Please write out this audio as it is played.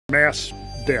Mass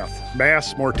death,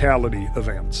 mass mortality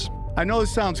events. I know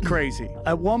this sounds crazy.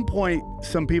 At one point,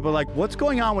 some people are like, what's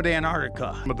going on with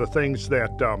Antarctica? Some of the things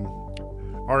that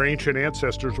our ancient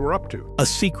ancestors were up to. A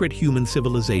secret human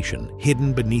civilization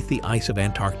hidden beneath the ice of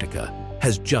Antarctica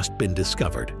has just been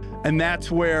discovered. And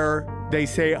that's where they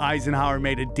say Eisenhower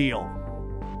made a deal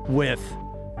with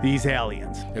these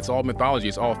aliens. It's all mythology,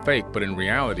 it's all fake, but in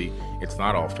reality, it's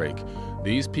not all fake.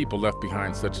 These people left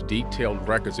behind such detailed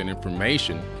records and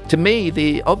information. To me,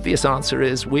 the obvious answer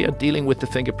is we are dealing with the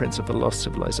fingerprints of a lost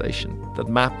civilization that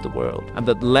mapped the world and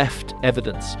that left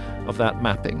evidence of that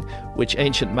mapping, which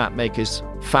ancient map makers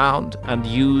found and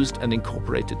used and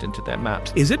incorporated into their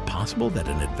maps. Is it possible that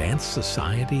an advanced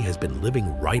society has been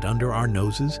living right under our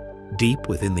noses, deep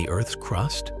within the Earth's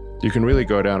crust? You can really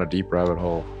go down a deep rabbit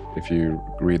hole if you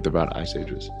read about ice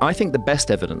ages. I think the best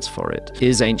evidence for it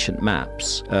is ancient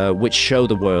maps, which show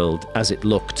the world as it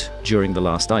looked during the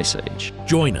last ice age.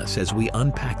 Join us as we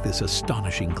unpack this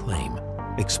astonishing claim,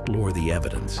 explore the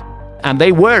evidence. And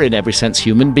they were, in every sense,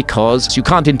 human because you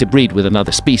can't interbreed with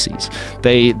another species.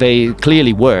 They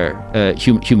clearly were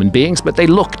human beings, but they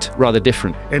looked rather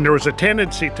different. And there was a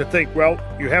tendency to think, well,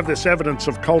 you have this evidence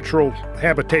of cultural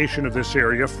habitation of this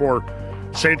area for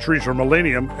centuries or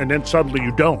millennium, and then suddenly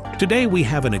you don't. Today we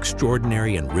have an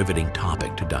extraordinary and riveting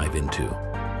topic to dive into,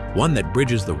 one that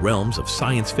bridges the realms of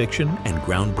science fiction and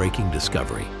groundbreaking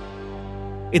discovery.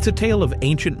 It's a tale of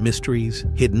ancient mysteries,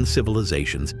 hidden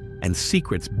civilizations, and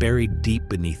secrets buried deep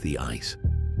beneath the ice.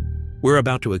 We're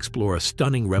about to explore a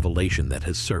stunning revelation that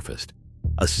has surfaced.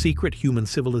 A secret human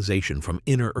civilization from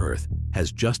inner Earth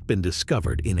has just been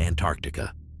discovered in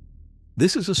Antarctica.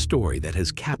 This is a story that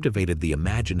has captivated the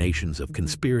imaginations of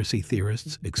conspiracy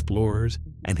theorists, explorers,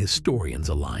 and historians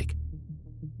alike.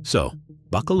 So,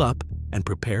 buckle up and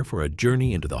prepare for a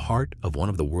journey into the heart of one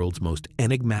of the world's most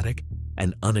enigmatic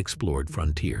and unexplored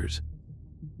frontiers.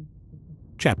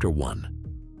 Chapter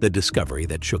 1. The Discovery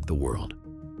That Shook the World.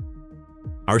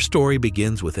 Our story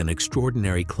begins with an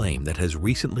extraordinary claim that has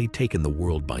recently taken the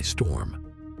world by storm.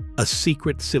 A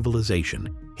secret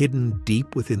civilization hidden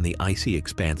deep within the icy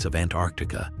expanse of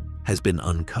Antarctica has been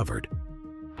uncovered.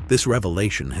 This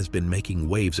revelation has been making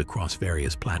waves across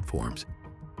various platforms,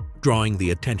 drawing the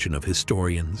attention of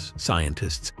historians,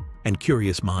 scientists, and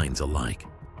curious minds alike.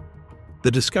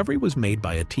 The discovery was made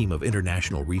by a team of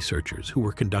international researchers who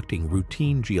were conducting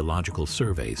routine geological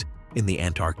surveys in the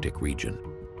Antarctic region.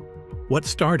 What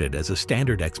started as a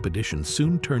standard expedition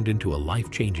soon turned into a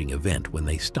life-changing event when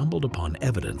they stumbled upon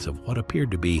evidence of what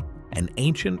appeared to be an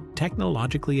ancient,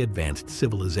 technologically advanced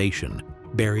civilization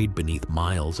buried beneath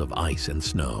miles of ice and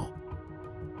snow.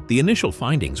 The initial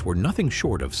findings were nothing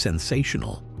short of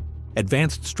sensational.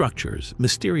 Advanced structures,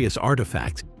 mysterious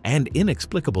artifacts, and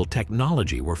inexplicable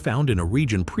technology were found in a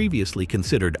region previously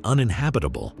considered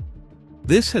uninhabitable.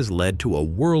 This has led to a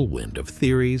whirlwind of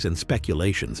theories and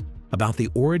speculations about the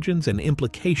origins and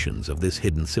implications of this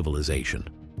hidden civilization.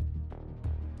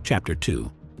 Chapter 2.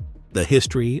 The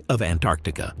History of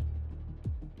Antarctica.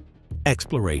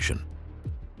 Exploration.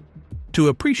 To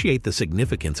appreciate the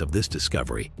significance of this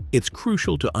discovery, it's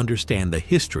crucial to understand the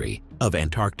history of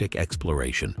Antarctic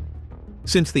exploration.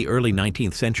 Since the early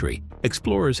 19th century,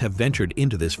 explorers have ventured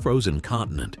into this frozen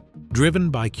continent, driven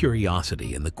by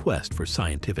curiosity and the quest for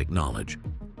scientific knowledge.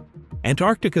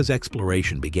 Antarctica's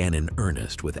exploration began in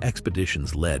earnest with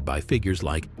expeditions led by figures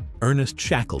like Ernest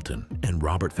Shackleton and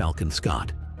Robert Falcon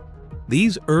Scott.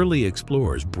 These early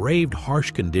explorers braved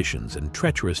harsh conditions and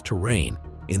treacherous terrain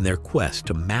in their quest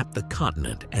to map the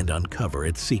continent and uncover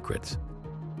its secrets.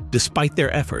 Despite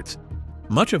their efforts,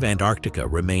 much of Antarctica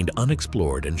remained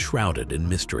unexplored and shrouded in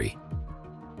mystery.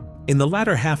 In the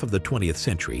latter half of the 20th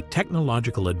century,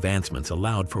 technological advancements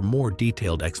allowed for more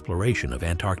detailed exploration of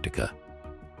Antarctica.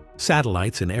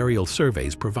 Satellites and aerial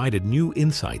surveys provided new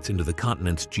insights into the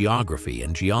continent's geography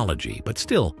and geology, but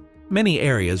still, many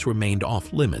areas remained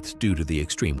off-limits due to the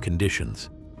extreme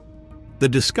conditions. The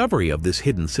discovery of this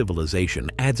hidden civilization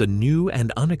adds a new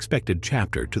and unexpected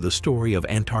chapter to the story of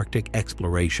Antarctic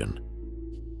exploration.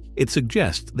 It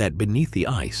suggests that beneath the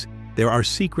ice, there are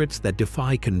secrets that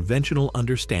defy conventional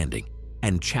understanding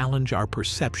and challenge our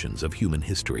perceptions of human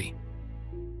history.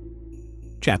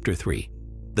 Chapter 3.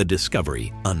 The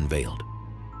Discovery Unveiled.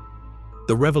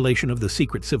 The revelation of the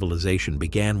secret civilization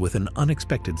began with an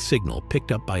unexpected signal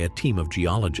picked up by a team of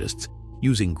geologists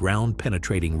using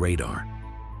ground-penetrating radar.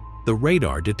 The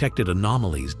radar detected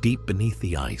anomalies deep beneath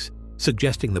the ice,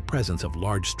 suggesting the presence of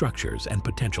large structures and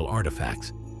potential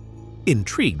artifacts.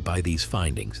 Intrigued by these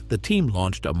findings, the team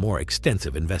launched a more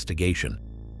extensive investigation.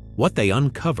 What they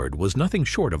uncovered was nothing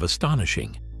short of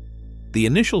astonishing. The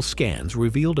initial scans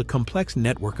revealed a complex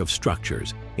network of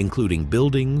structures, including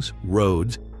buildings,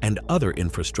 roads, and other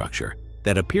infrastructure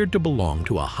that appeared to belong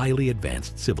to a highly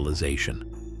advanced civilization.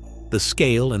 The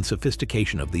scale and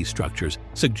sophistication of these structures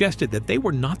suggested that they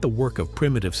were not the work of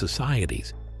primitive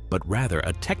societies, but rather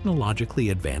a technologically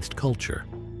advanced culture.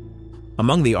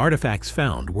 Among the artifacts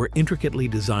found were intricately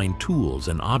designed tools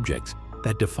and objects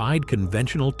that defied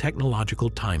conventional technological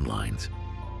timelines.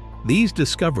 These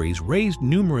discoveries raised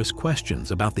numerous questions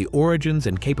about the origins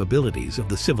and capabilities of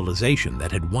the civilization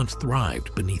that had once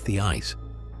thrived beneath the ice.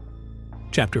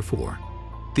 Chapter 4.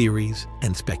 Theories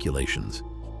and Speculations.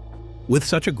 With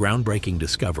such a groundbreaking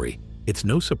discovery, it's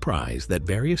no surprise that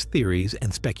various theories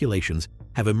and speculations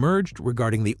have emerged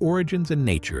regarding the origins and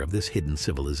nature of this hidden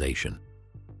civilization.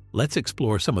 Let's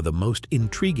explore some of the most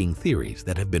intriguing theories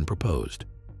that have been proposed.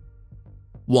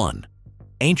 1.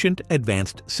 Ancient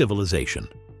Advanced Civilization.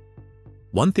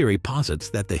 One theory posits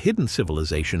that the hidden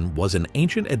civilization was an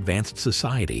ancient advanced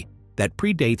society that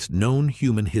predates known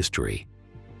human history.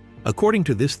 According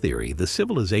to this theory, the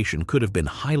civilization could have been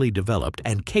highly developed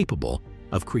and capable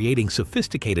of creating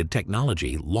sophisticated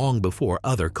technology long before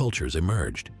other cultures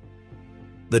emerged.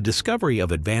 The discovery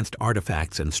of advanced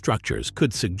artifacts and structures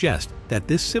could suggest that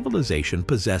this civilization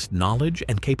possessed knowledge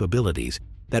and capabilities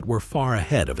that were far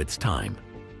ahead of its time.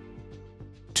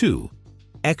 2.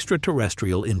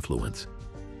 Extraterrestrial influence.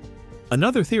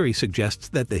 Another theory suggests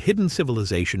that the hidden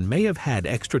civilization may have had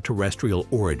extraterrestrial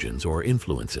origins or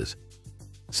influences.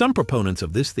 Some proponents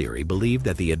of this theory believe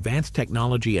that the advanced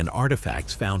technology and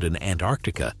artifacts found in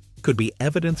Antarctica could be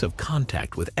evidence of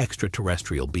contact with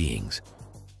extraterrestrial beings.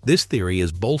 This theory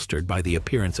is bolstered by the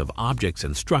appearance of objects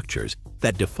and structures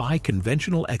that defy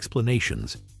conventional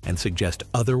explanations and suggest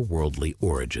otherworldly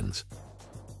origins.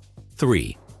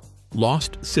 3.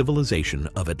 Lost civilization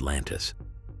of Atlantis.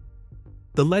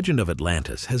 The legend of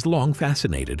Atlantis has long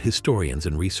fascinated historians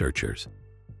and researchers.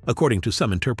 According to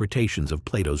some interpretations of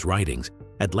Plato's writings,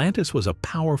 Atlantis was a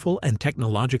powerful and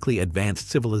technologically advanced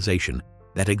civilization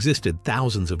that existed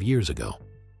thousands of years ago.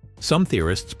 Some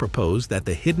theorists propose that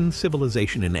the hidden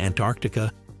civilization in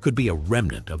Antarctica could be a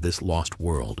remnant of this lost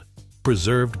world,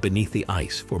 preserved beneath the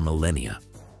ice for millennia.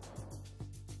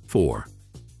 4.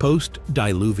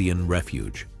 Post-Diluvian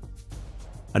refuge.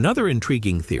 Another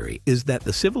intriguing theory is that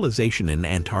the civilization in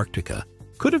Antarctica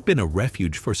could have been a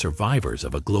refuge for survivors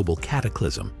of a global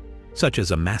cataclysm, such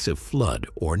as a massive flood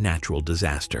or natural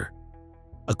disaster.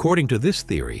 According to this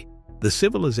theory, the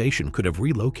civilization could have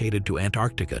relocated to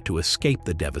Antarctica to escape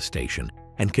the devastation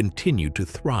and continue to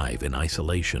thrive in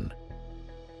isolation.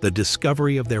 The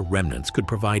discovery of their remnants could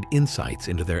provide insights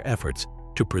into their efforts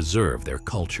to preserve their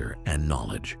culture and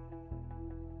knowledge.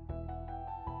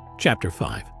 Chapter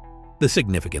 5. The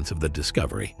significance of the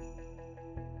discovery.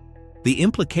 The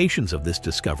implications of this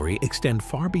discovery extend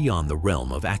far beyond the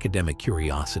realm of academic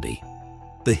curiosity.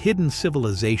 The hidden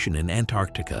civilization in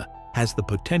Antarctica has the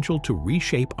potential to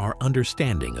reshape our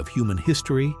understanding of human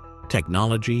history,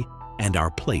 technology, and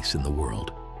our place in the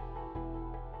world.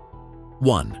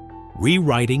 1.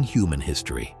 Rewriting human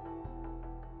history.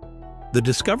 The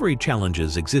discovery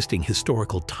challenges existing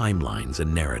historical timelines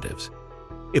and narratives.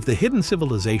 If the hidden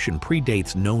civilization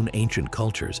predates known ancient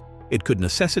cultures, it could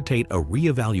necessitate a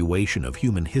re-evaluation of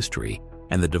human history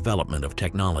and the development of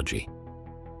technology.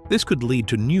 This could lead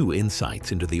to new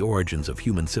insights into the origins of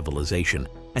human civilization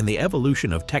and the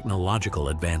evolution of technological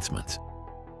advancements.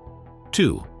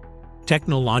 2.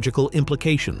 Technological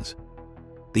implications.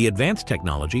 The advanced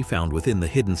technology found within the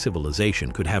hidden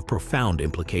civilization could have profound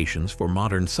implications for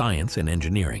modern science and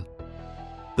engineering.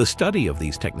 The study of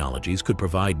these technologies could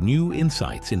provide new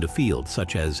insights into fields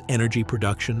such as energy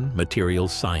production,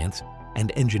 materials science,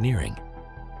 and engineering.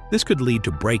 This could lead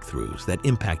to breakthroughs that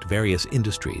impact various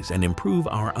industries and improve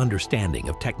our understanding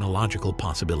of technological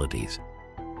possibilities.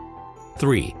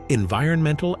 3.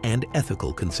 Environmental and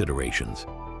ethical considerations.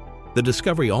 The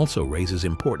discovery also raises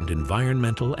important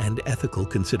environmental and ethical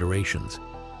considerations.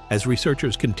 As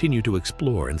researchers continue to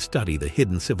explore and study the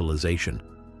hidden civilization,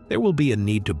 there will be a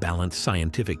need to balance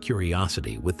scientific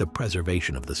curiosity with the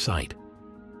preservation of the site.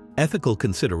 Ethical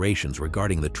considerations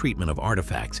regarding the treatment of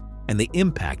artifacts and the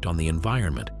impact on the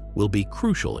environment will be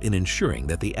crucial in ensuring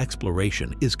that the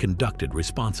exploration is conducted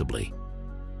responsibly.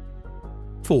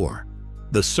 4.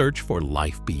 The search for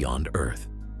life beyond Earth.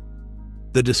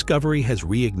 The discovery has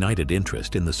reignited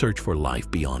interest in the search for life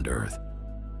beyond Earth.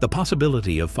 The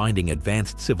possibility of finding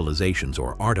advanced civilizations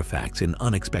or artifacts in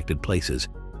unexpected places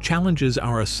challenges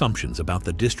our assumptions about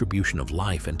the distribution of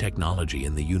life and technology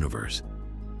in the universe.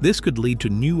 This could lead to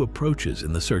new approaches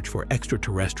in the search for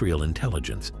extraterrestrial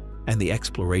intelligence and the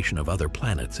exploration of other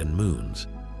planets and moons.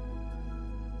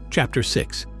 Chapter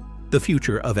 6: The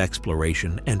Future of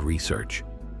Exploration and Research.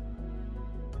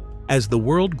 As the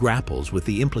world grapples with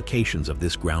the implications of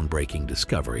this groundbreaking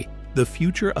discovery, the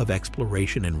future of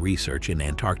exploration and research in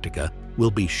Antarctica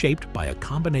will be shaped by a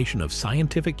combination of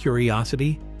scientific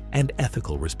curiosity and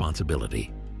ethical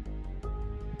responsibility.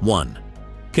 1.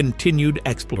 Continued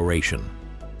exploration.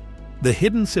 The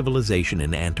hidden civilization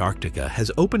in Antarctica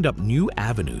has opened up new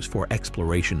avenues for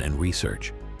exploration and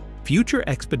research. Future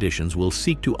expeditions will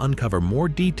seek to uncover more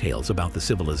details about the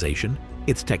civilization,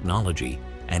 its technology,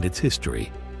 and its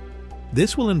history.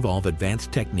 This will involve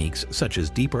advanced techniques such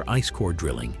as deeper ice core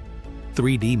drilling,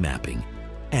 3D mapping,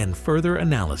 and further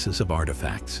analysis of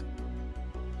artifacts.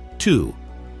 2.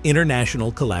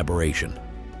 International collaboration.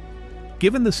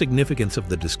 Given the significance of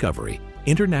the discovery,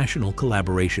 international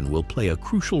collaboration will play a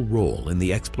crucial role in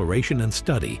the exploration and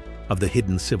study of the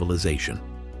hidden civilization.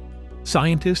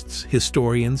 Scientists,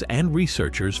 historians, and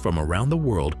researchers from around the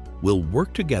world will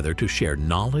work together to share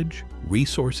knowledge,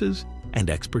 resources, and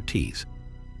expertise.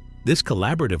 This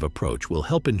collaborative approach will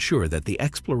help ensure that the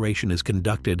exploration is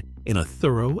conducted in a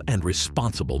thorough and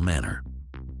responsible manner.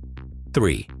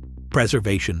 3.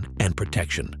 Preservation and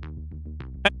protection.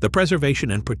 The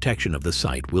preservation and protection of the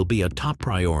site will be a top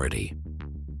priority.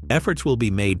 Efforts will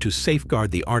be made to safeguard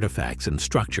the artifacts and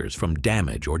structures from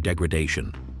damage or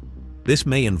degradation. This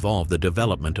may involve the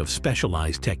development of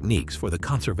specialized techniques for the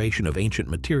conservation of ancient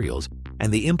materials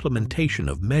and the implementation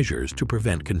of measures to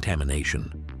prevent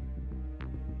contamination.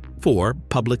 4.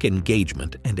 Public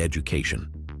engagement and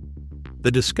education. The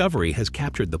discovery has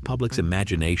captured the public's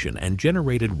imagination and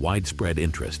generated widespread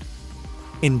interest.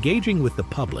 Engaging with the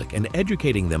public and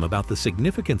educating them about the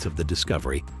significance of the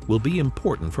discovery will be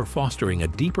important for fostering a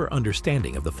deeper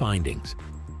understanding of the findings.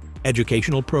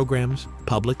 Educational programs,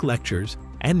 public lectures,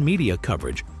 and media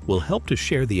coverage will help to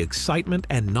share the excitement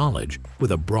and knowledge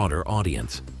with a broader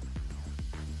audience.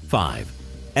 5.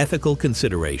 Ethical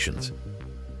considerations.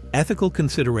 Ethical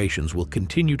considerations will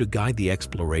continue to guide the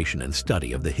exploration and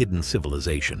study of the hidden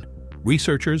civilization.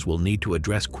 Researchers will need to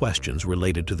address questions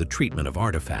related to the treatment of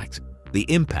artifacts,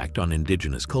 the impact on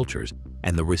indigenous cultures,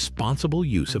 and the responsible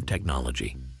use of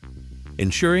technology.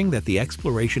 Ensuring that the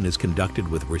exploration is conducted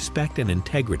with respect and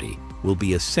integrity will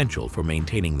be essential for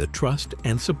maintaining the trust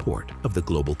and support of the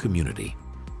global community.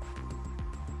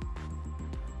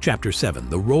 Chapter 7: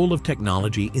 The Role of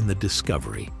Technology in the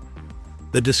Discovery.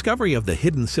 The discovery of the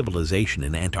hidden civilization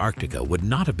in Antarctica would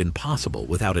not have been possible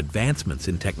without advancements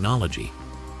in technology.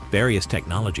 Various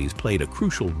technologies played a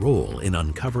crucial role in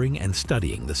uncovering and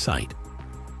studying the site.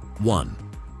 1.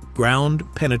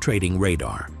 Ground-penetrating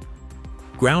radar.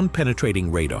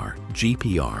 Ground-penetrating radar,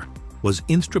 GPR, was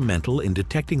instrumental in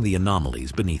detecting the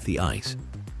anomalies beneath the ice.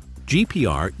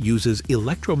 GPR uses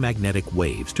electromagnetic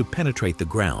waves to penetrate the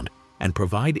ground and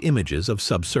provide images of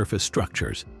subsurface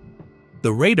structures.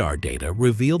 The radar data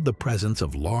revealed the presence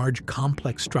of large,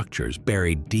 complex structures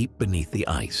buried deep beneath the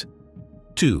ice.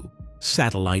 2.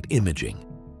 Satellite imaging.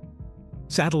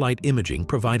 Satellite imaging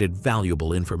provided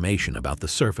valuable information about the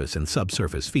surface and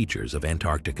subsurface features of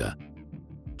Antarctica.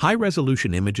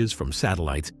 High-resolution images from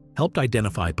satellites helped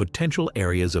identify potential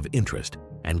areas of interest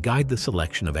and guide the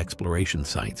selection of exploration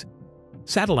sites.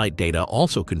 Satellite data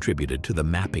also contributed to the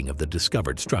mapping of the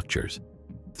discovered structures.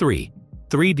 3.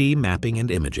 3D mapping and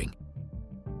imaging.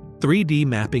 3D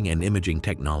mapping and imaging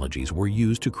technologies were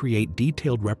used to create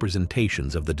detailed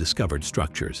representations of the discovered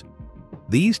structures.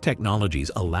 These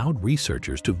technologies allowed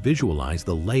researchers to visualize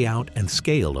the layout and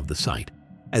scale of the site,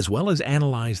 as well as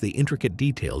analyze the intricate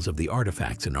details of the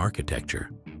artifacts and architecture.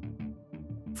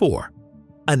 4.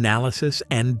 Analysis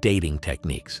and dating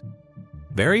techniques.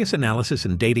 Various analysis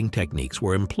and dating techniques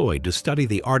were employed to study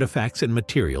the artifacts and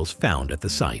materials found at the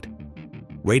site.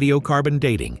 Radiocarbon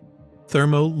dating,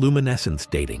 thermoluminescence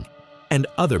dating, and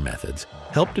other methods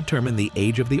help determine the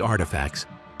age of the artifacts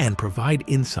and provide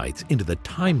insights into the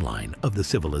timeline of the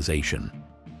civilization.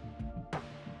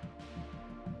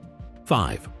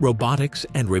 5. Robotics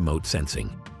and remote sensing.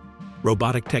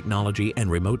 Robotic technology and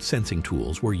remote sensing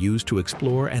tools were used to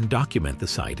explore and document the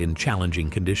site in challenging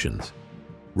conditions.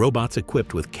 Robots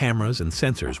equipped with cameras and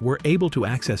sensors were able to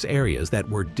access areas that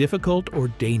were difficult or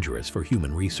dangerous for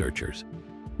human researchers.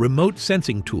 Remote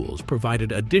sensing tools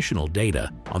provided additional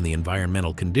data on the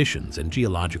environmental conditions and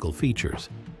geological features.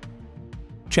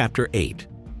 Chapter 8: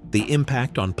 The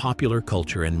Impact on Popular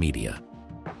Culture and Media.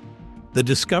 The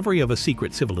discovery of a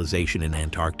secret civilization in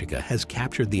Antarctica has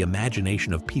captured the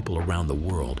imagination of people around the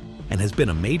world and has been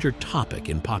a major topic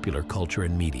in popular culture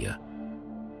and media.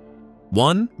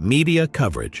 1. Media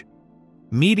coverage.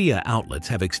 Media outlets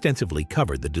have extensively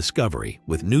covered the discovery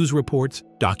with news reports,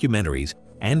 documentaries,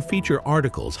 and feature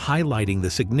articles highlighting the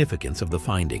significance of the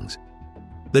findings.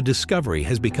 The discovery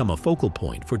has become a focal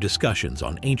point for discussions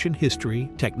on ancient history,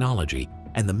 technology,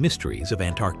 and the mysteries of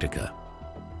Antarctica.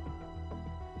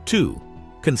 2.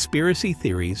 Conspiracy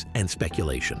theories and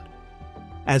speculation.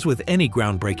 As with any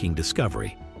groundbreaking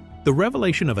discovery, the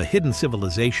revelation of a hidden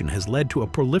civilization has led to a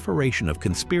proliferation of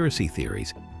conspiracy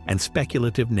theories and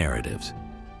speculative narratives.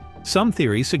 Some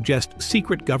theories suggest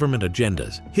secret government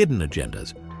agendas, hidden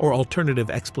agendas, or alternative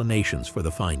explanations for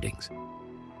the findings.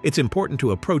 It's important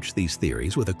to approach these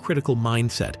theories with a critical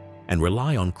mindset and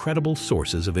rely on credible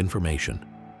sources of information.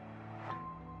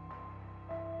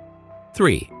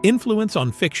 3. Influence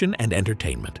on fiction and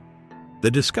entertainment. The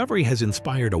discovery has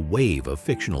inspired a wave of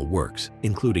fictional works,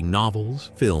 including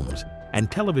novels, films,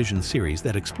 and television series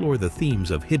that explore the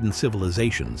themes of hidden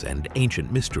civilizations and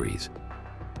ancient mysteries.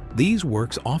 These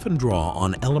works often draw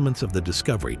on elements of the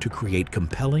discovery to create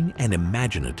compelling and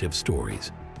imaginative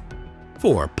stories.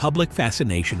 4. Public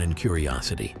fascination and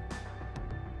curiosity.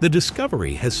 The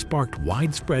discovery has sparked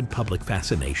widespread public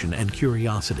fascination and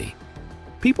curiosity.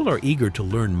 People are eager to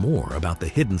learn more about the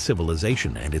hidden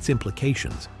civilization and its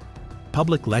implications.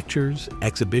 Public lectures,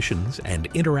 exhibitions,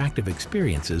 and interactive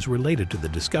experiences related to the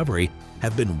discovery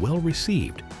have been well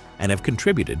received and have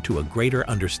contributed to a greater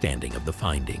understanding of the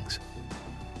findings.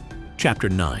 Chapter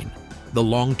 9. The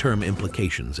long-term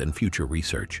implications and future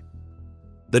research.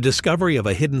 The discovery of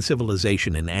a hidden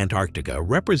civilization in Antarctica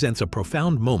represents a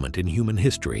profound moment in human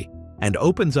history and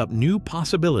opens up new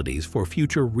possibilities for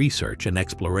future research and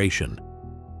exploration.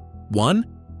 1.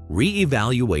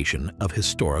 Re-evaluation of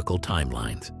historical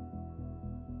timelines.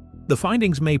 The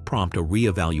findings may prompt a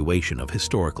re-evaluation of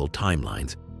historical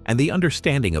timelines and the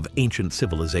understanding of ancient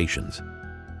civilizations.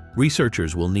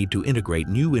 Researchers will need to integrate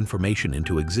new information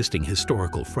into existing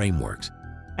historical frameworks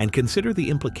and consider the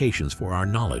implications for our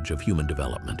knowledge of human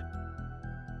development.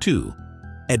 2.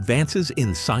 Advances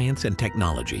in science and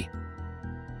technology.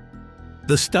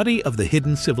 The study of the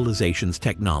hidden civilization's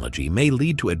technology may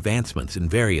lead to advancements in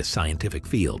various scientific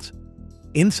fields.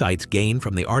 Insights gained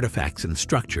from the artifacts and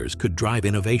structures could drive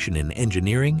innovation in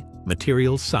engineering,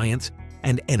 materials science,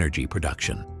 and energy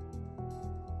production.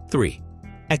 3.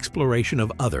 Exploration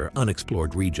of other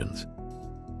unexplored regions.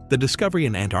 The discovery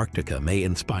in Antarctica may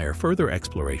inspire further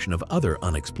exploration of other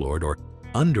unexplored or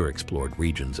underexplored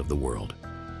regions of the world.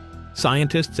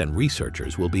 Scientists and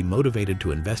researchers will be motivated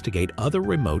to investigate other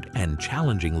remote and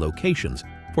challenging locations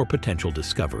for potential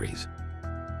discoveries.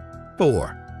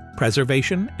 4.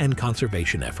 Preservation and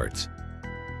conservation efforts.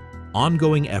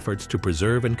 Ongoing efforts to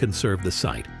preserve and conserve the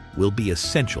site will be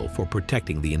essential for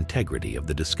protecting the integrity of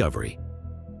the discovery.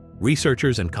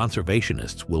 Researchers and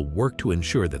conservationists will work to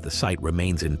ensure that the site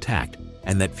remains intact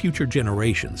and that future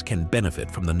generations can benefit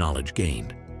from the knowledge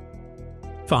gained.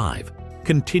 5.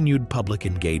 Continued public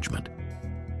engagement.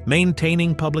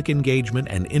 Maintaining public engagement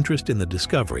and interest in the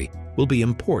discovery will be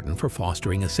important for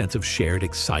fostering a sense of shared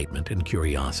excitement and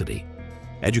curiosity.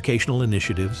 Educational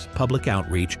initiatives, public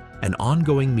outreach, and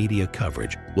ongoing media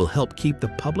coverage will help keep the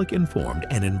public informed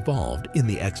and involved in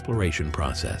the exploration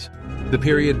process. The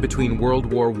period between World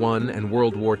War I and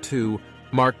World War II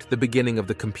marked the beginning of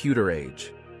the computer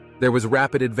age. There was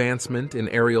rapid advancement in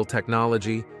aerial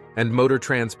technology, and motor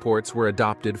transports were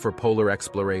adopted for polar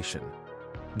exploration.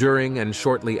 During and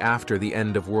shortly after the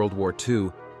end of World War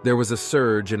II, there was a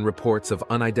surge in reports of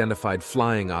unidentified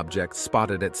flying objects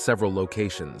spotted at several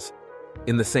locations.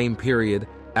 In the same period,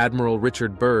 Admiral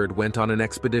Richard Byrd went on an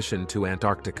expedition to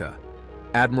Antarctica.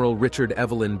 Admiral Richard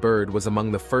Evelyn Byrd was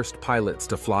among the first pilots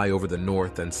to fly over the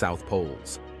North and South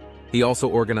Poles. He also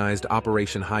organized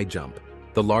Operation High Jump,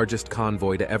 the largest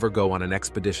convoy to ever go on an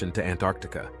expedition to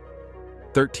Antarctica.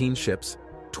 13 ships,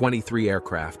 23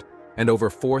 aircraft, and over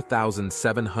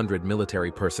 4,700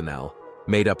 military personnel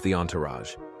made up the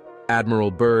entourage.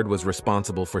 Admiral Byrd was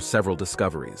responsible for several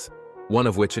discoveries, one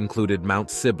of which included Mount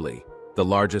Sibley, the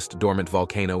largest dormant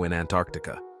volcano in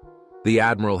Antarctica. The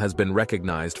Admiral has been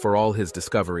recognized for all his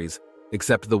discoveries,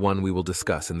 except the one we will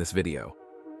discuss in this video.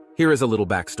 Here is a little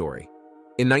backstory.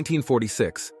 In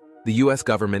 1946, the U.S.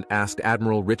 government asked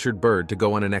Admiral Richard Byrd to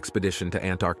go on an expedition to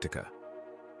Antarctica.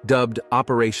 Dubbed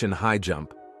Operation High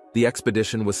Jump, the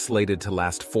expedition was slated to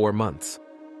last 4 months.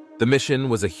 The mission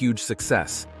was a huge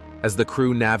success, as the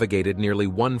crew navigated nearly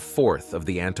 1/4 of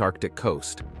the Antarctic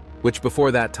coast, which before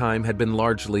that time had been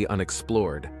largely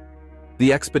unexplored.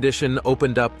 The expedition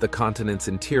opened up the continent's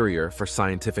interior for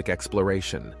scientific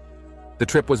exploration. The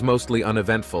trip was mostly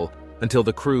uneventful until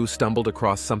the crew stumbled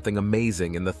across something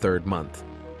amazing in the 3rd month.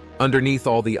 Underneath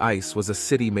all the ice was a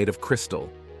city made of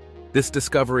crystal. This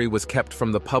discovery was kept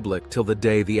from the public till the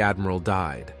day the Admiral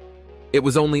died. It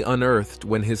was only unearthed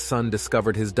when his son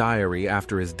discovered his diary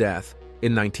after his death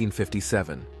in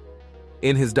 1957.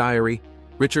 In his diary,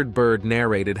 Richard Byrd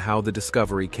narrated how the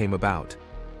discovery came about.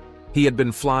 He had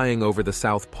been flying over the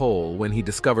South Pole when he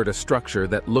discovered a structure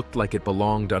that looked like it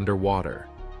belonged underwater.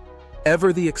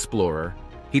 Ever the explorer,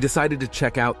 he decided to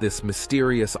check out this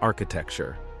mysterious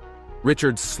architecture.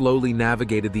 Richard slowly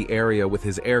navigated the area with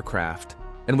his aircraft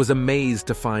and was amazed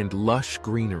to find lush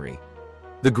greenery.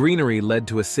 The greenery led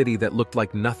to a city that looked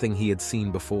like nothing he had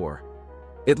seen before.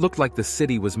 It looked like the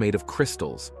city was made of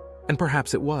crystals, and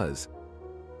perhaps it was.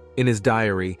 In his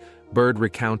diary, Byrd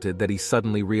recounted that he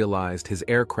suddenly realized his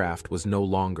aircraft was no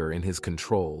longer in his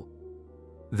control.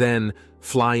 Then,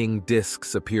 flying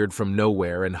discs appeared from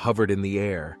nowhere and hovered in the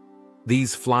air.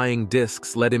 These flying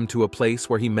discs led him to a place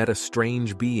where he met a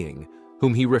strange being,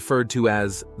 whom he referred to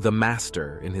as the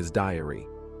Master in his diary.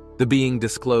 The being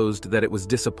disclosed that it was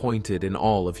disappointed in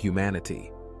all of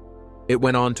humanity. It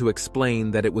went on to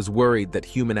explain that it was worried that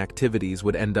human activities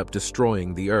would end up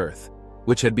destroying the Earth,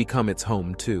 which had become its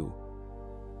home too.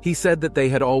 He said that they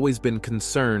had always been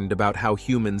concerned about how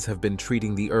humans have been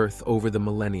treating the Earth over the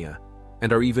millennia,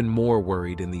 and are even more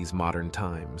worried in these modern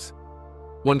times.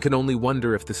 One can only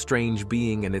wonder if the strange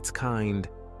being and its kind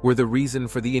were the reason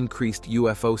for the increased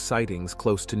UFO sightings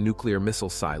close to nuclear missile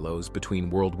silos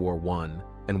between World War I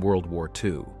and World War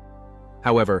II.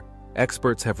 However,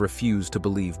 experts have refused to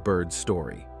believe Byrd's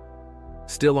story.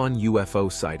 Still on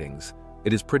UFO sightings,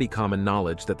 it is pretty common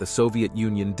knowledge that the Soviet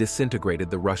Union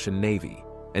disintegrated the Russian Navy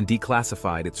and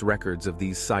declassified its records of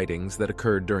these sightings that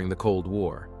occurred during the Cold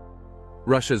War.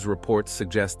 Russia's reports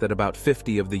suggest that about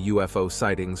 50 of the UFO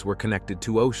sightings were connected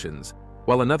to oceans,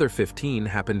 while another 15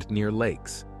 happened near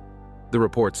lakes. The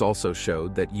reports also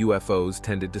showed that UFOs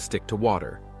tended to stick to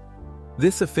water.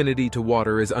 This affinity to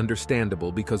water is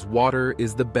understandable because water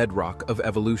is the bedrock of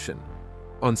evolution.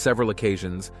 On several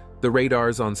occasions, the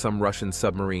radars on some Russian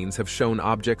submarines have shown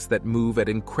objects that move at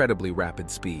incredibly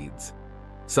rapid speeds.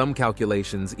 Some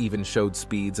calculations even showed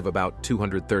speeds of about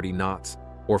 230 knots,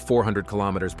 or 400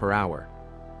 kilometers per hour.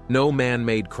 No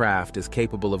man-made craft is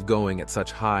capable of going at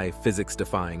such high,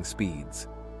 physics-defying speeds.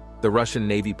 The Russian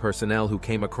Navy personnel who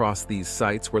came across these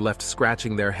sites were left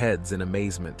scratching their heads in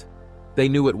amazement. They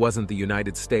knew it wasn't the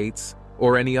United States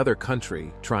or any other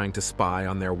country trying to spy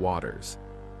on their waters.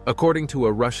 According to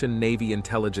a Russian Navy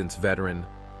intelligence veteran,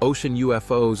 ocean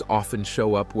UFOs often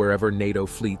show up wherever NATO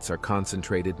fleets are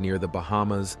concentrated near the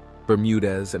Bahamas,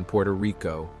 Bermudas, and Puerto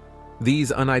Rico.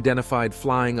 These unidentified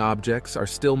flying objects are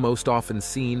still most often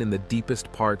seen in the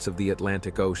deepest parts of the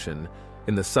Atlantic Ocean,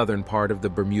 in the southern part of the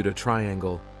Bermuda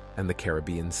Triangle and the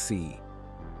Caribbean Sea.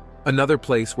 Another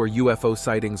place where UFO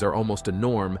sightings are almost a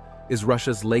norm is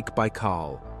Russia's Lake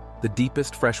Baikal, the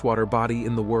deepest freshwater body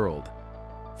in the world.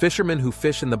 Fishermen who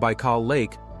fish in the Baikal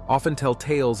Lake often tell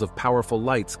tales of powerful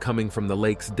lights coming from the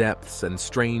lake's depths and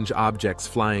strange objects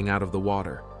flying out of the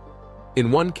water.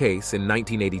 In one case, in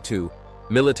 1982,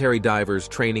 military divers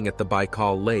training at the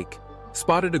Baikal Lake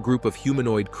spotted a group of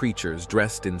humanoid creatures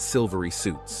dressed in silvery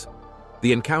suits.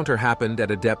 The encounter happened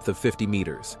at a depth of 50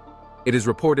 meters. It is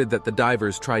reported that the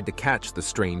divers tried to catch the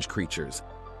strange creatures,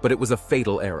 but it was a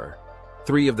fatal error.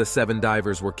 3 of the 7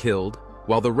 divers were killed,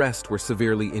 while the rest were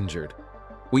severely injured.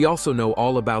 We also know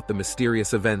all about the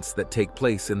mysterious events that take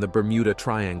place in the Bermuda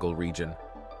Triangle region.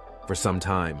 For some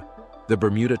time, the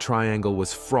Bermuda Triangle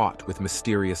was fraught with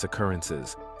mysterious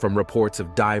occurrences, from reports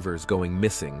of divers going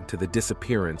missing to the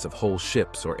disappearance of whole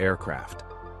ships or aircraft.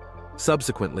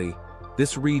 Subsequently,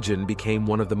 this region became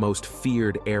one of the most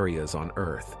feared areas on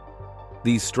Earth.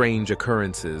 These strange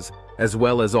occurrences, as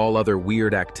well as all other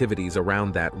weird activities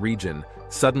around that region,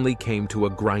 suddenly came to a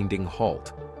grinding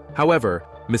halt. However,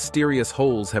 mysterious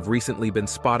holes have recently been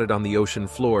spotted on the ocean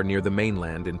floor near the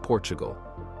mainland in Portugal.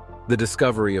 The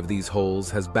discovery of these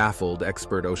holes has baffled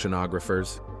expert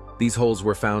oceanographers. These holes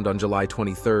were found on July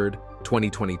 23,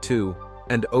 2022,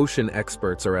 and ocean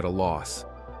experts are at a loss.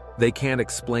 They can't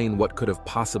explain what could have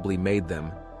possibly made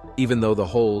them, even though the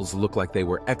holes look like they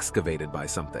were excavated by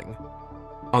something.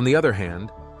 On the other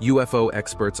hand, UFO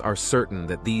experts are certain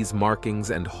that these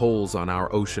markings and holes on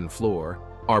our ocean floor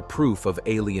are proof of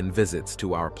alien visits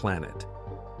to our planet.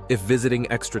 If visiting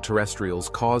extraterrestrials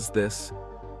caused this,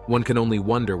 one can only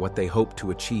wonder what they hope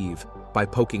to achieve by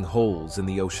poking holes in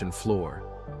the ocean floor.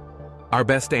 Our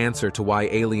best answer to why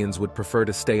aliens would prefer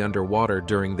to stay underwater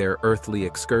during their earthly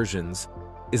excursions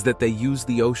is that they use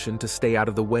the ocean to stay out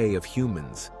of the way of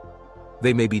humans.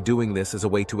 They may be doing this as a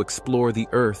way to explore the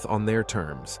Earth on their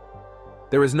terms.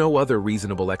 There is no other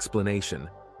reasonable explanation,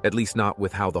 at least not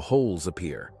with how the holes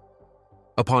appear.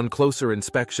 Upon closer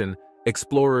inspection,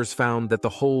 explorers found that the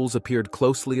holes appeared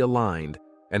closely aligned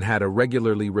and had a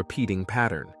regularly repeating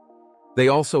pattern. They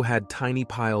also had tiny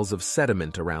piles of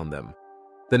sediment around them.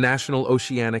 The National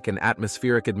Oceanic and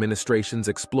Atmospheric Administration's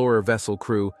explorer vessel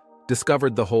crew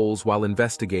discovered the holes while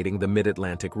investigating the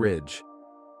Mid-Atlantic Ridge.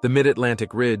 The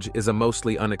Mid-Atlantic Ridge is a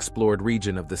mostly unexplored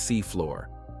region of the seafloor,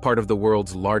 part of the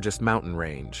world's largest mountain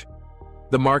range.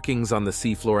 The markings on the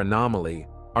seafloor anomaly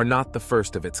are not the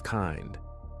first of its kind.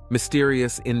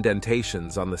 Mysterious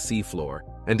indentations on the seafloor,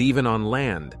 and even on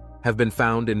land, have been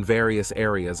found in various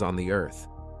areas on the Earth.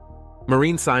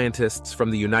 Marine scientists from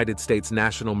the United States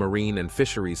National Marine and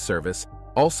Fisheries Service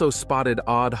also spotted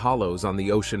odd hollows on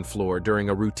the ocean floor during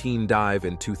a routine dive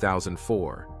in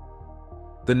 2004.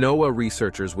 The NOAA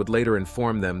researchers would later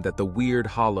inform them that the weird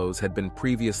hollows had been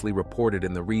previously reported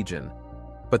in the region,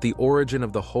 but the origin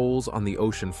of the holes on the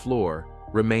ocean floor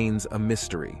remains a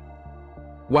mystery.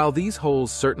 While these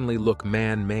holes certainly look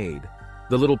man-made,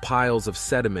 the little piles of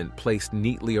sediment placed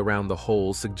neatly around the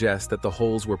holes suggest that the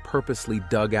holes were purposely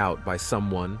dug out by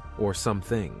someone or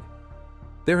something.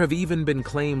 There have even been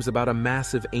claims about a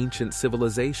massive ancient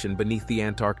civilization beneath the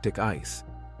Antarctic ice.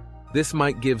 This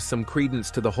might give some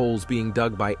credence to the holes being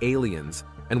dug by aliens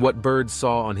and what Byrd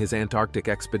saw on his Antarctic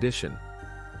expedition.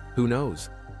 Who knows?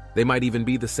 They might even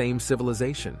be the same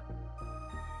civilization.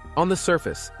 On the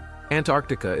surface,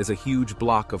 Antarctica is a huge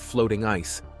block of floating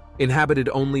ice, inhabited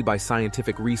only by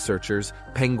scientific researchers,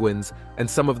 penguins, and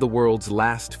some of the world's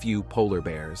last few polar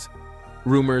bears.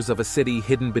 Rumors of a city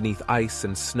hidden beneath ice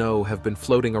and snow have been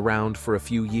floating around for a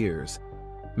few years.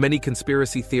 Many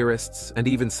conspiracy theorists and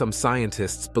even some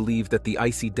scientists believe that the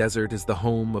icy desert is the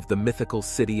home of the mythical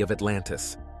city of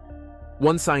Atlantis.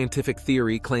 One scientific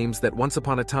theory claims that once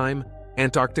upon a time,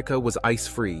 Antarctica was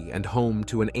ice-free and home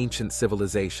to an ancient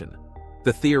civilization.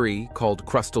 The theory, called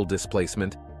crustal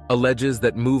displacement, alleges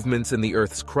that movements in the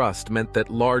Earth's crust meant that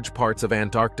large parts of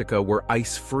Antarctica were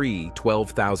ice-free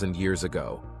 12,000 years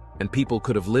ago, and people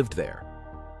could have lived there.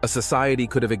 A society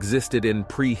could have existed in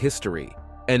prehistory,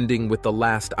 ending with the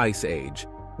last ice age,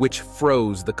 which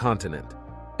froze the continent.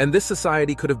 And this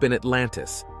society could have been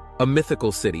Atlantis, a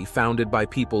mythical city founded by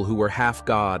people who were half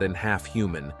god and half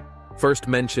human, first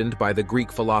mentioned by the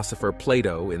Greek philosopher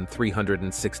Plato in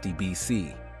 360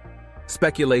 BC.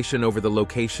 Speculation over the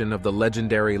location of the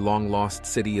legendary long-lost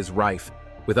city is rife,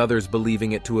 with others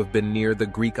believing it to have been near the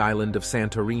Greek island of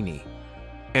Santorini.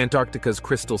 Antarctica's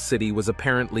crystal city was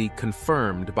apparently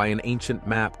confirmed by an ancient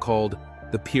map called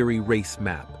the Piri Reis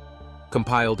Map,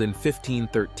 compiled in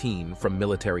 1513 from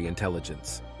military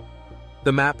intelligence.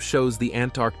 The map shows the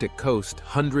Antarctic coast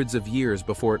hundreds of years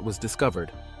before it was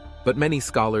discovered, but many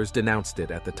scholars denounced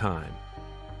it at the time.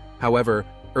 However,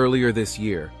 earlier this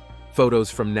year,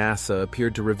 photos from NASA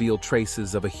appeared to reveal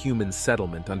traces of a human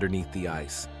settlement underneath the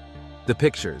ice. The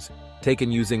pictures,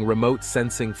 taken using remote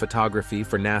sensing photography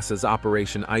for NASA's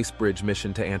Operation Icebridge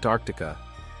mission to Antarctica,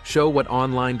 show what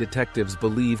online detectives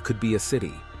believe could be a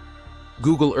city.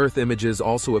 Google Earth images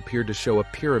also appeared to show a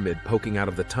pyramid poking out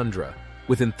of the tundra,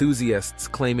 with enthusiasts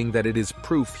claiming that it is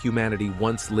proof humanity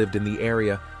once lived in the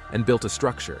area and built a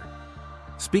structure.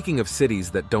 Speaking of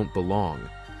cities that don't belong,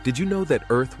 did you know that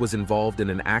Earth was involved in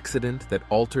an accident that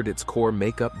altered its core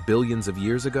makeup billions of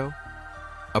years ago?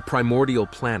 A primordial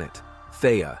planet,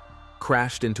 Theia,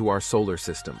 crashed into our solar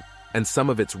system, and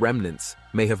some of its remnants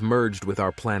may have merged with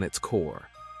our planet's core.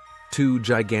 Two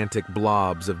gigantic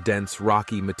blobs of dense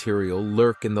rocky material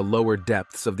lurk in the lower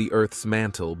depths of the Earth's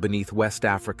mantle beneath West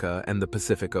Africa and the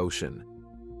Pacific Ocean.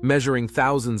 Measuring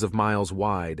thousands of miles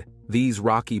wide, these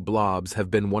rocky blobs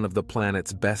have been one of the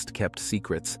planet's best-kept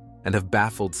secrets and have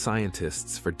baffled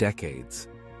scientists for decades.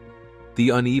 The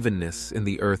unevenness in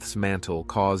the Earth's mantle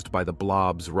caused by the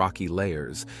blob's rocky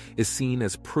layers is seen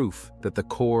as proof that the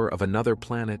core of another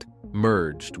planet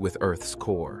merged with Earth's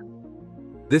core.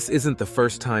 This isn't the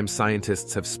first time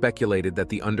scientists have speculated that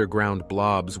the underground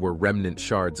blobs were remnant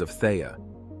shards of Theia,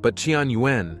 but Qian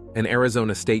Yuan, an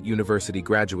Arizona State University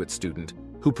graduate student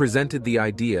who presented the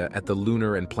idea at the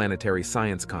Lunar and Planetary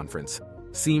Science Conference,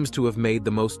 seems to have made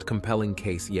the most compelling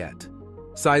case yet.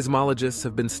 Seismologists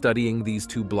have been studying these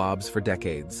two blobs for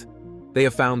decades. They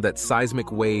have found that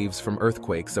seismic waves from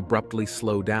earthquakes abruptly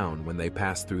slow down when they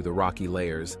pass through the rocky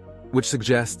layers, which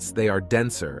suggests they are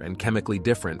denser and chemically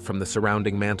different from the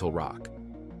surrounding mantle rock.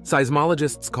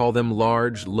 Seismologists call them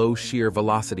large, low-shear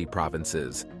velocity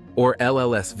provinces, or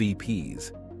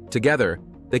LLSVPs. Together,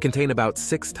 they contain about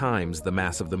 6 times the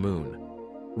mass of the Moon.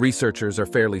 Researchers are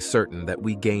fairly certain that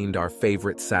we gained our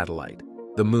favorite satellite,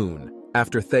 the Moon,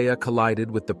 after Theia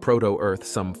collided with the proto-Earth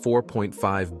some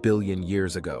 4.5 billion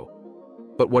years ago.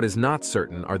 But what is not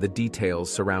certain are the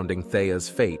details surrounding Theia's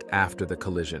fate after the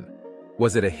collision.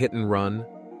 Was it a hit and run?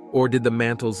 or did the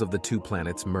mantles of the two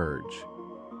planets merge?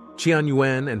 Qian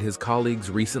Yuan and his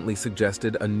colleagues recently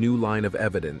suggested a new line of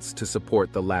evidence to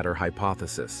support the latter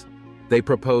hypothesis. They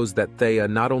proposed that Theia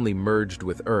not only merged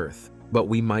with Earth, but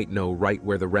we might know right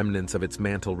where the remnants of its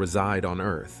mantle reside on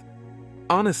Earth.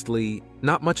 Honestly,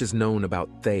 not much is known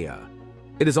about Theia.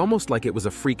 It is almost like it was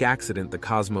a freak accident the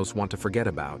cosmos want to forget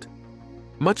about.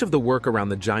 Much of the work around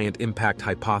the giant impact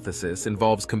hypothesis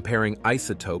involves comparing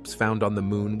isotopes found on the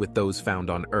Moon with those found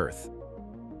on Earth.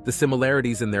 The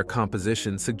similarities in their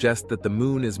composition suggest that the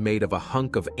Moon is made of a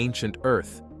hunk of ancient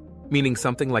Earth, meaning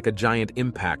something like a giant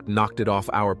impact knocked it off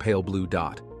our pale blue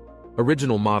dot.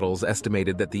 Original models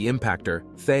estimated that the impactor,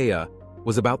 Theia,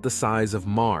 was about the size of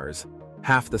Mars,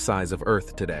 half the size of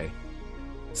Earth today.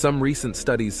 Some recent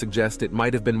studies suggest it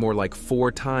might have been more like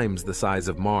 4 times the size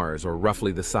of Mars, or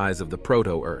roughly the size of the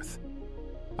proto-Earth.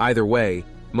 Either way,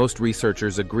 most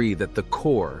researchers agree that the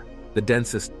core, the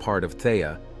densest part of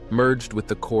Theia, merged with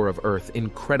the core of Earth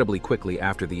incredibly quickly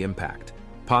after the impact,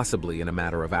 possibly in a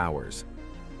matter of hours.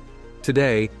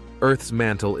 Today, Earth's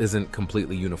mantle isn't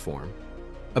completely uniform.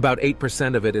 About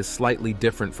 8% of it is slightly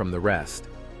different from the rest,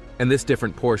 and this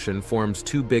different portion forms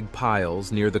 2 big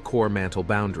piles near the core mantle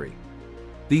boundary.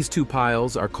 These 2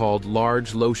 piles are called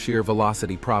Large Low Shear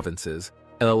Velocity Provinces,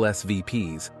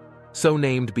 LSVPs, so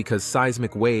named because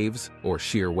seismic waves, or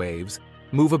shear waves,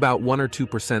 move about 1 or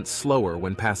 2% slower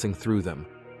when passing through them.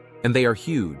 And they are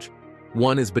huge.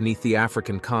 One is beneath the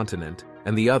African continent,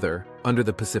 and the other under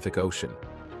the Pacific Ocean.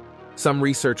 Some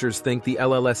researchers think the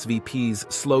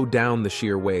LLSVPs slow down the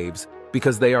shear waves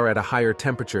because they are at a higher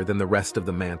temperature than the rest of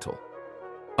the mantle.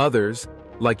 Others,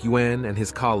 like Yuan and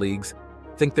his colleagues,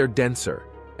 think they're denser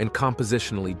and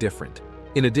compositionally different,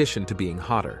 in addition to being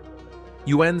hotter.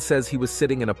 Yuan says he was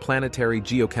sitting in a planetary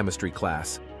geochemistry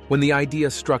class when the idea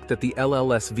struck that the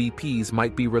LLSVPs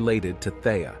might be related to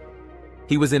Theia.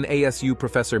 He was in ASU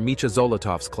Professor Misha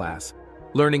Zolotov's class,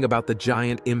 learning about the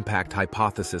giant impact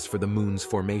hypothesis for the Moon's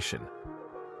formation.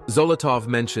 Zolotov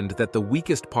mentioned that the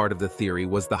weakest part of the theory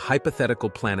was the hypothetical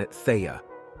planet Theia.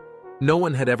 No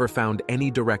one had ever found any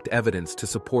direct evidence to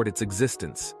support its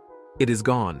existence. It is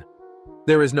gone.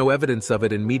 There is no evidence of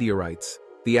it in meteorites,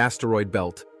 the asteroid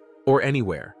belt, or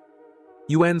anywhere.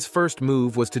 Yuan's first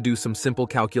move was to do some simple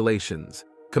calculations,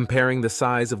 comparing the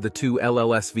size of the 2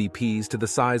 LLSVPs to the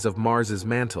size of Mars's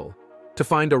mantle, to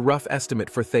find a rough estimate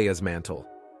for Theia's mantle.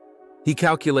 He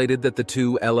calculated that the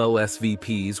 2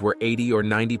 LLSVPs were 80 or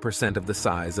 90% of the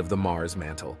size of the Mars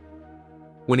mantle.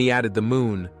 When he added the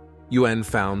Moon, Yuan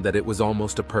found that it was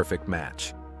almost a perfect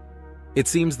match. It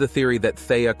seems the theory that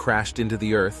Theia crashed into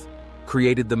the Earth,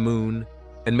 created the Moon,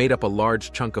 and made up a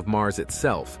large chunk of Mars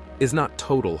itself is not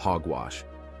total hogwash.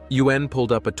 Yuan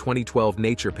pulled up a 2012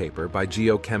 Nature paper by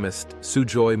geochemist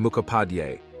Sujoy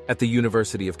Mukhopadhyay at the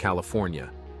University of California,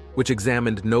 which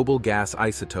examined noble gas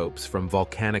isotopes from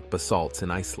volcanic basalts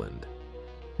in Iceland.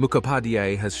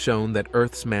 Mukhopadhyay has shown that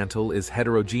Earth's mantle is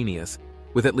heterogeneous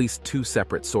with at least 2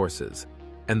 separate sources,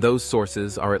 and those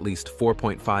sources are at least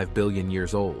 4.5 billion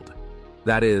years old.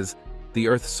 That is, the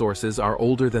Earth's sources are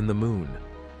older than the Moon.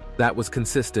 That was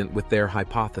consistent with their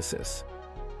hypothesis.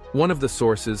 One of the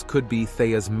sources could be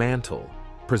Theia's mantle,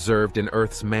 preserved in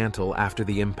Earth's mantle after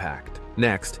the impact.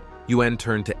 Next, Yuan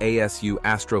turned to ASU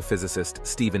astrophysicist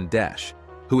Stephen Desch,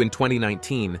 who in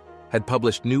 2019 had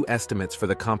published new estimates for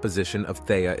the composition of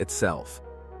Theia itself.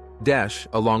 Desch,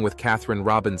 along with Catherine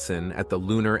Robinson at the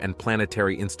Lunar and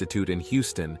Planetary Institute in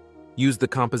Houston, used the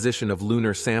composition of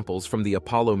lunar samples from the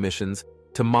Apollo missions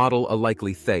to model a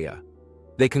likely Theia.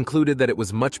 They concluded that it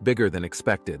was much bigger than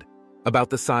expected, about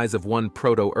the size of 1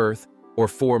 proto-Earth or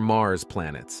 4 Mars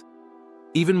planets.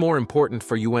 Even more important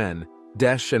for Yuan,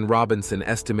 Desch and Robinson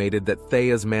estimated that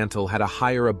Theia's mantle had a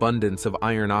higher abundance of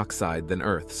iron oxide than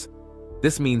Earth's.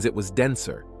 This means it was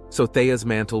denser, so Theia's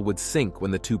mantle would sink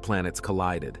when the 2 planets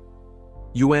collided.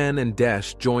 Yuan and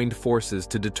Desch joined forces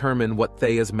to determine what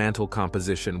Theia's mantle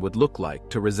composition would look like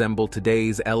to resemble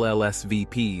today's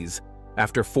LLSVPs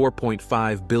after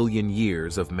 4.5 billion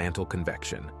years of mantle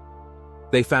convection.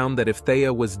 They found that if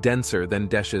Theia was denser than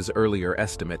Desch's earlier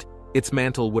estimate, its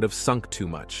mantle would have sunk too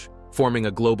much, forming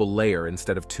a global layer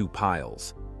instead of 2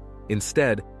 piles.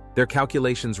 Instead, their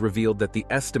calculations revealed that the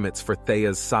estimates for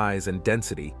Theia's size and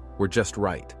density were just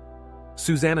right.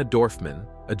 Susanna Dorfman,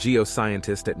 a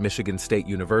geoscientist at Michigan State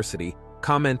University,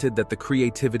 commented that the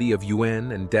creativity of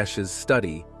Yuan and Desch's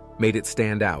study made it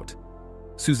stand out.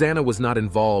 Susanna was not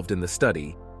involved in the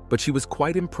study, but she was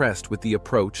quite impressed with the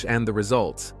approach and the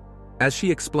results. As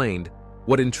she explained,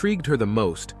 what intrigued her the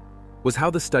most was how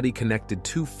the study connected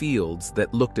 2 fields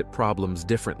that looked at problems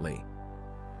differently.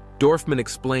 Dorfman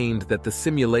explained that the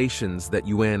simulations that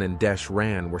Yuan and Desch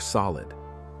ran were solid.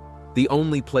 The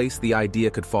only place the idea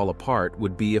could fall apart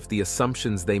would be if the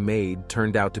assumptions they made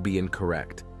turned out to be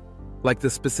incorrect, like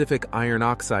the specific iron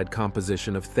oxide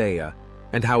composition of Theia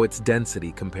and how its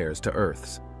density compares to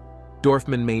Earth's.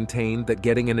 Dorfman maintained that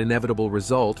getting an inevitable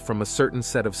result from a certain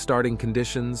set of starting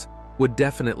conditions would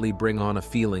definitely bring on a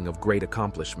feeling of great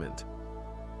accomplishment.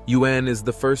 Yuan is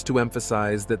the first to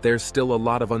emphasize that there's still a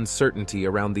lot of uncertainty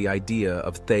around the idea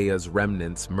of Theia's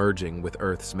remnants merging with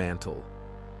Earth's mantle.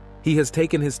 He has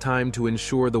taken his time to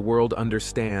ensure the world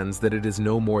understands that it is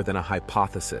no more than a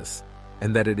hypothesis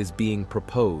and that it is being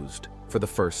proposed for the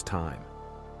first time.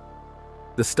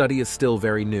 The study is still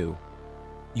very new.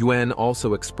 Yuan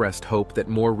also expressed hope that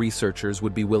more researchers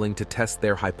would be willing to test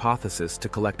their hypothesis to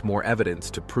collect more evidence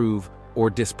to prove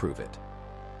or disprove it.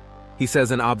 He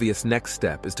says an obvious next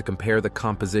step is to compare the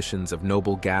compositions of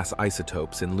noble gas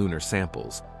isotopes in lunar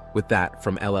samples with that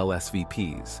from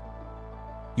LLSVPs.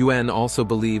 Yuan also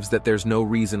believes that there's no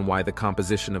reason why the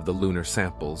composition of the lunar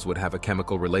samples would have a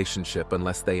chemical relationship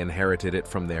unless they inherited it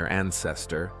from their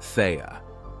ancestor, Theia.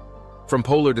 From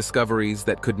polar discoveries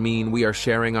that could mean we are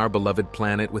sharing our beloved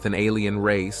planet with an alien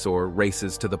race or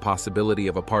races to the possibility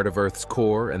of a part of Earth's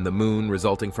core and the moon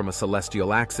resulting from a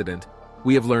celestial accident,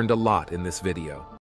 we have learned a lot in this video.